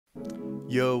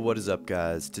Yo, what is up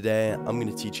guys? Today I'm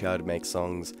going to teach you how to make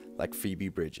songs like Phoebe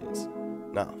Bridges.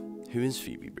 Now, who is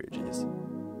Phoebe Bridges?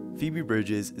 Phoebe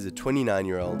Bridges is a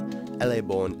 29-year-old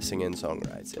LA-born singer and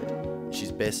songwriter.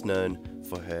 She's best known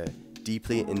for her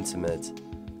deeply intimate,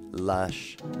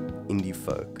 lush, indie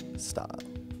folk style.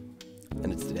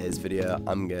 And in today's video,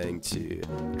 I'm going to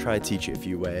try to teach you a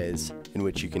few ways in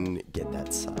which you can get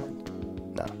that sound.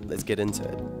 Now, let's get into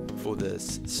it. For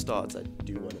this start, I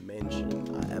do want to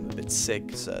mention I am a bit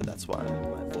sick, so that's why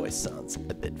my voice sounds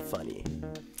a bit funny.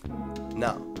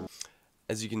 Now,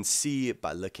 as you can see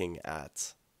by looking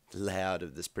at the layout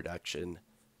of this production,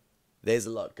 there's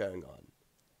a lot going on.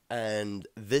 And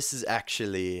this is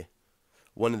actually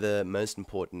one of the most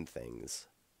important things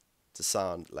to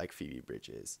sound like Phoebe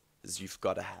Bridges, is you've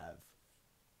got to have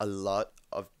a lot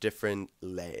of different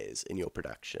layers in your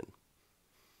production.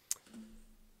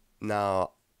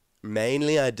 Now,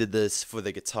 mainly I did this for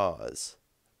the guitars,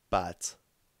 but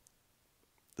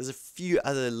there's a few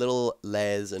other little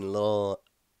layers and little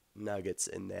nuggets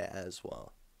in there as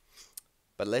well.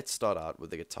 But let's start out with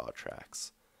the guitar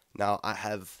tracks. Now I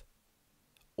have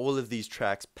all of these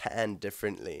tracks panned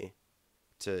differently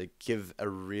to give a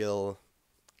real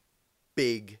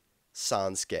big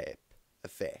soundscape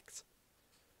effect,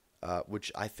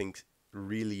 which I think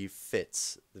really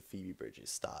fits the Phoebe Bridges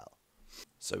style.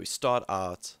 So we start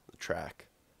out the track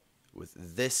with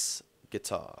this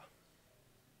guitar.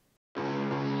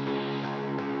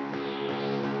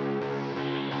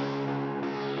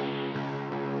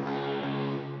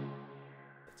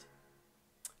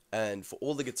 And for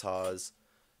all the guitars,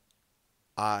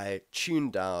 I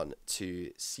tuned down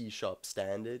to C#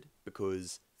 standard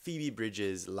because Phoebe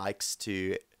Bridges likes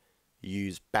to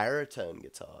use baritone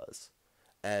guitars.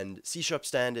 And C#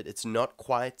 standard, it's not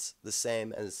quite the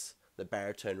same as the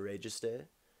baritone register,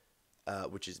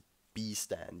 which is B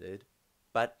standard,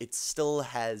 but it still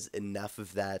has enough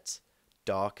of that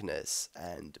darkness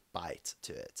and bite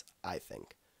to it, I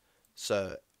think.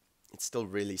 So it still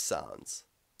really sounds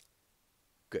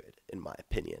good, in my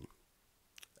opinion.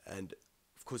 And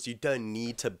of course, you don't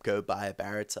need to go buy a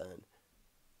baritone,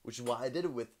 which is why I did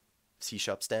it with C#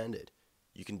 standard.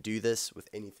 You can do this with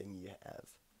anything you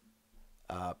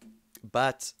have.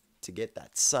 But to get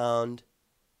that sound,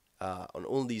 on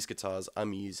all these guitars,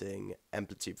 I'm using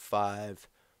Amplitude 5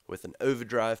 with an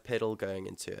overdrive pedal going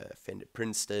into a Fender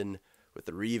Princeton with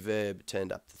the reverb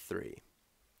turned up to 3.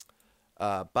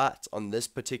 But on this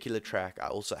particular track, I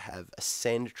also have a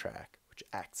send track, which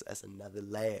acts as another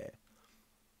layer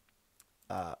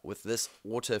with this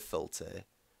auto filter,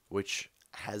 which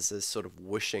has this sort of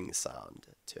whooshing sound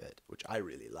to it, which I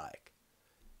really like,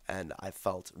 and I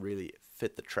felt really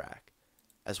fit the track,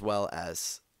 as well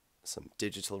as some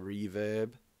digital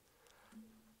reverb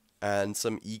and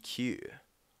some EQ.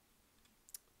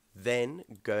 Then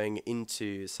going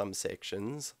into some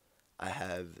sections, I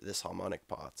have this harmonic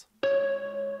part.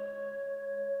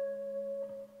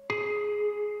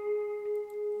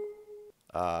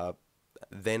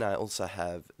 Then I also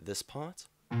have this part.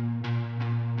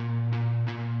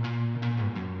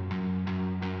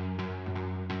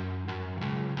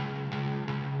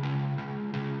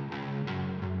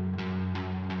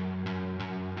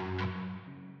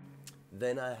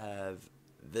 Then I have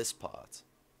this part.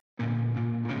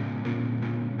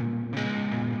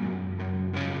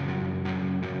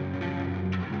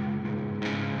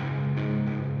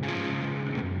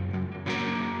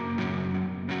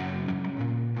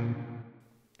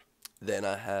 Then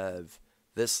I have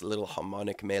this little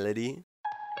harmonic melody.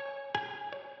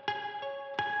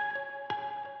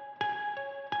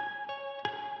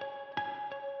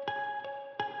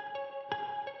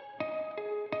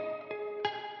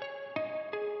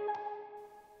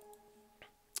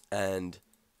 And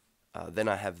then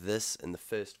I have this in the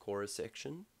first chorus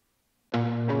section.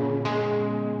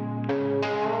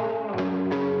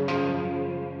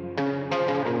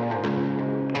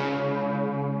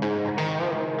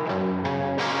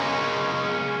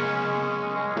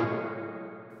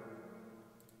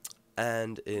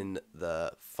 And in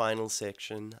the final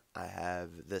section, I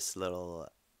have this little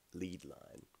lead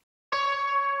line.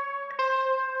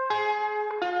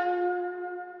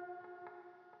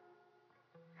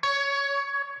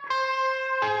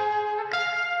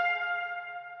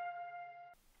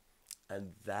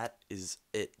 And that is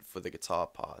it for the guitar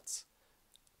parts.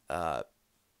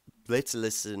 Let's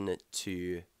listen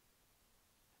to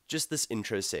just this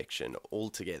intro section all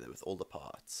together with all the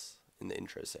parts in the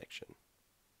intro section.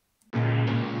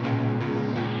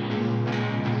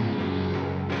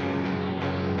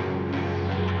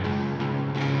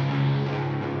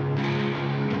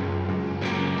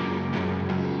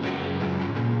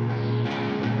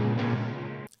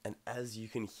 as you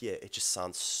can hear, it just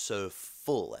sounds so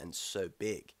full and so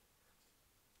big,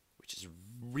 which is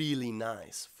really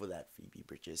nice for that Phoebe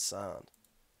Bridges sound.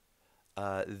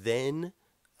 Then,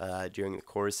 during the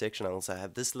chorus section, I also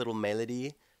have this little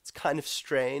melody. It's kind of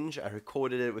strange. I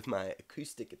recorded it with my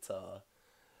acoustic guitar,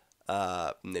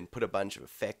 and then put a bunch of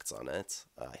effects on it.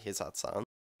 Here's how it sounds.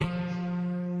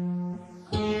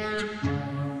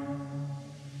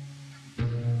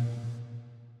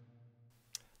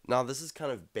 Now, this is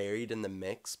kind of buried in the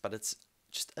mix, but it's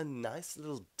just a nice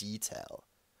little detail,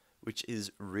 which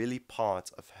is really part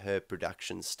of her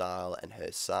production style and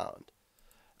her sound.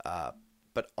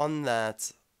 But on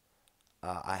that,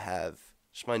 I have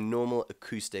just my normal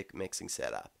acoustic mixing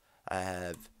setup. I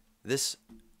have this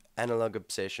Analog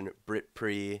Obsession Brit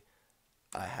Pre.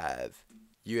 I have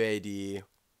UAD,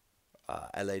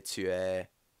 LA2A,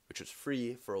 which was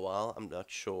free for a while. I'm not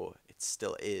sure it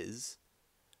still is.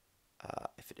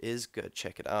 If it is, go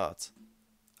check it out.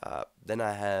 Then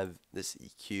I have this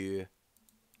EQ,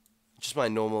 just my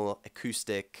normal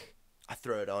acoustic. I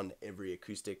throw it on every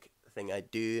acoustic thing I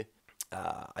do.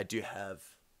 I do have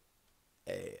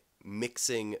a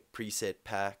mixing preset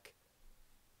pack,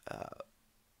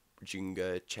 which you can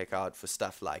go check out for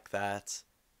stuff like that.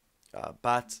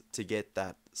 But to get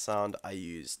that sound, I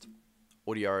used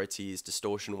Audiority's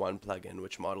Distortion 1 plugin,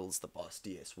 which models the Boss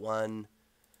DS1.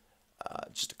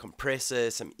 Just a compressor,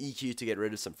 some EQ to get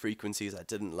rid of some frequencies I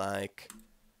didn't like,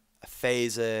 a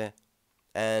phaser,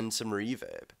 and some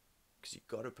reverb, because you've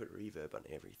got to put reverb on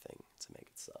everything to make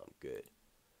it sound good.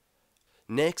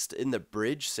 Next, in the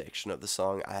bridge section of the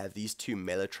song, I have these two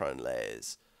mellotron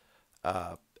layers.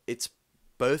 It's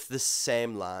both the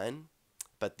same line,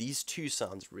 but these two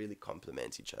sounds really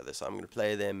complement each other, so I'm going to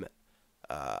play them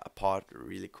apart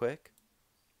really quick.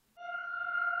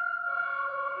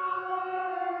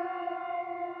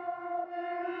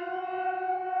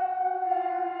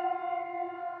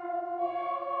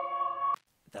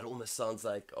 That almost sounds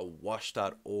like a washed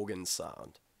out organ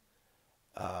sound.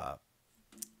 Yeah,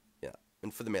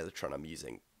 and for the Mellotron, I'm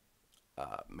using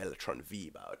Mellotron V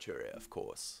by Arturia, of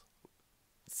course.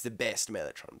 It's the best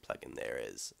Mellotron plugin there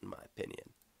is, in my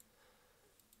opinion.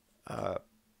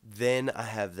 Then I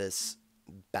have this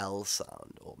bell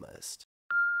sound almost.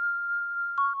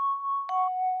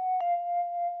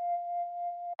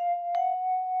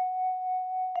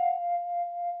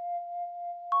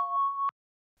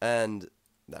 And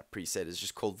that preset is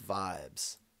just called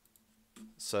Vibes.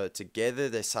 So together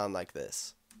they sound like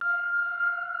this.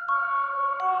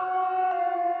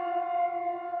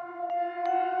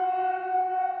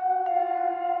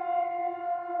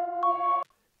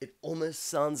 It almost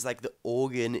sounds like the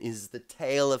organ is the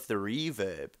tail of the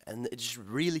reverb, and it just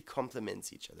really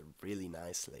complements each other really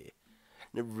nicely.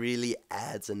 And it really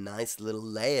adds a nice little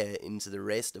layer into the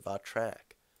rest of our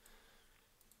track.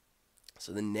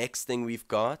 So the next thing we've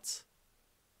got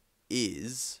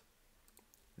is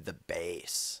the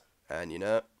bass. And you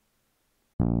know,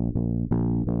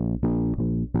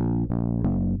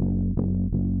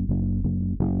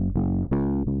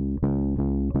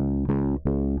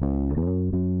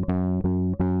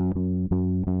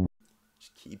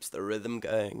 just keeps the rhythm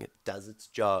going. It does its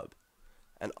job.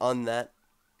 And on that,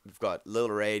 we've got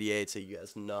Little Radiator. You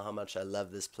guys know how much I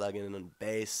love this plugin on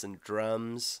bass and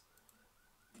drums.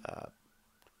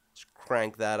 Just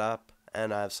crank that up.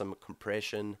 And I have some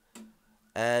compression.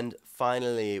 And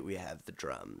finally, we have the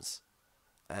drums.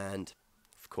 And,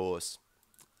 of course,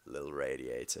 Little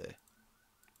Radiator.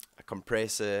 A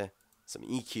compressor, some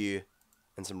EQ,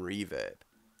 and some reverb.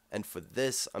 And for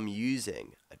this, I'm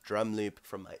using a drum loop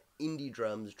from my Indie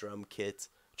Drums drum kit,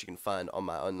 which you can find on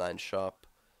my online shop.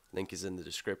 Link is in the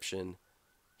description.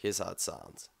 Here's how it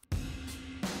sounds.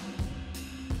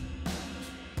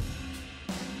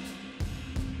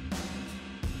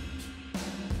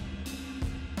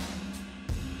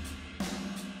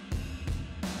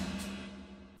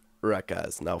 Right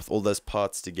guys, now with all those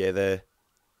parts together,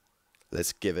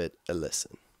 let's give it a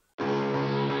listen.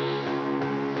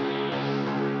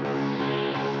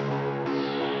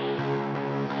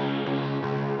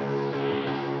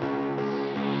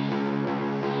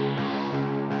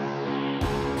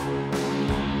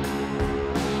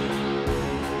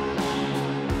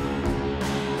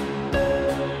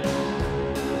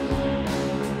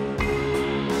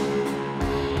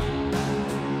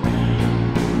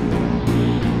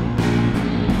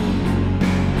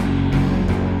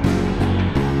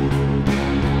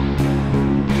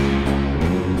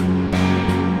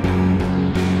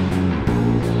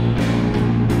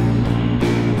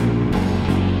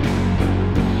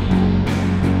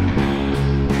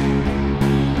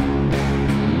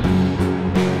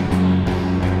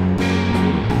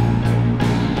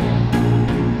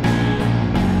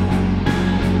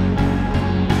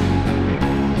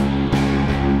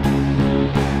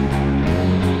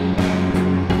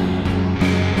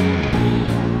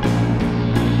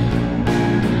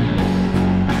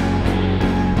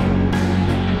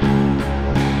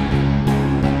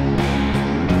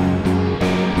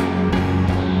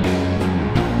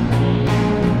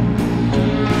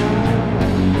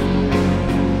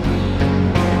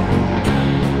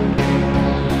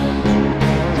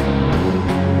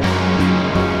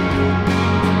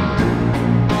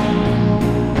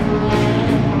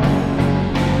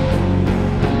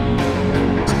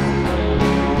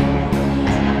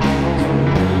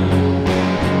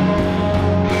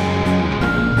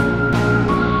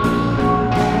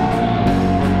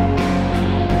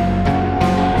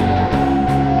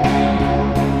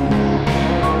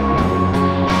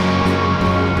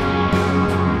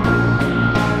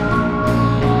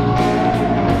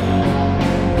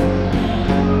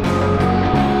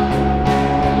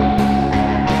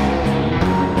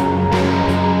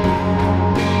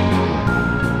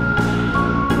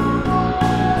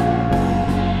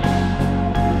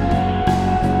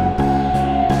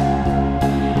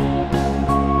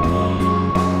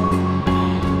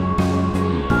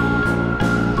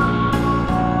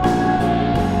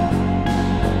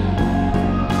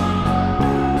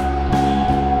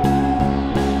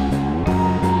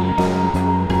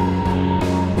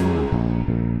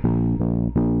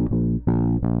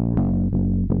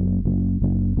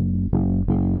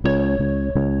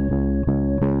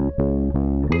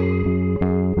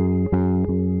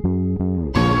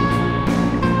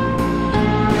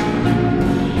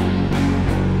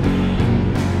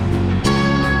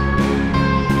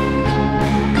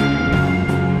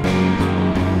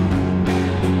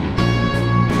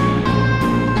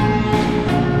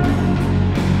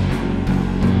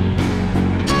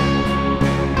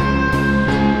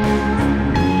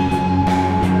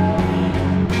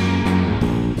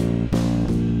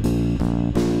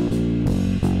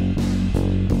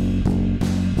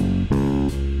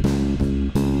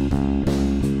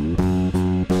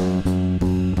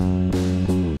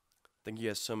 you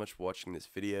guys so much for watching this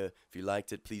video. If you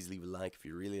liked it, please leave a like. If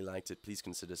you really liked it, please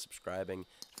consider subscribing.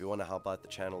 If you want to help out the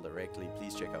channel directly,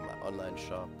 please check out my online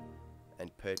shop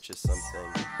and purchase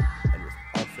something. And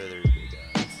without further ado,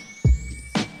 guys,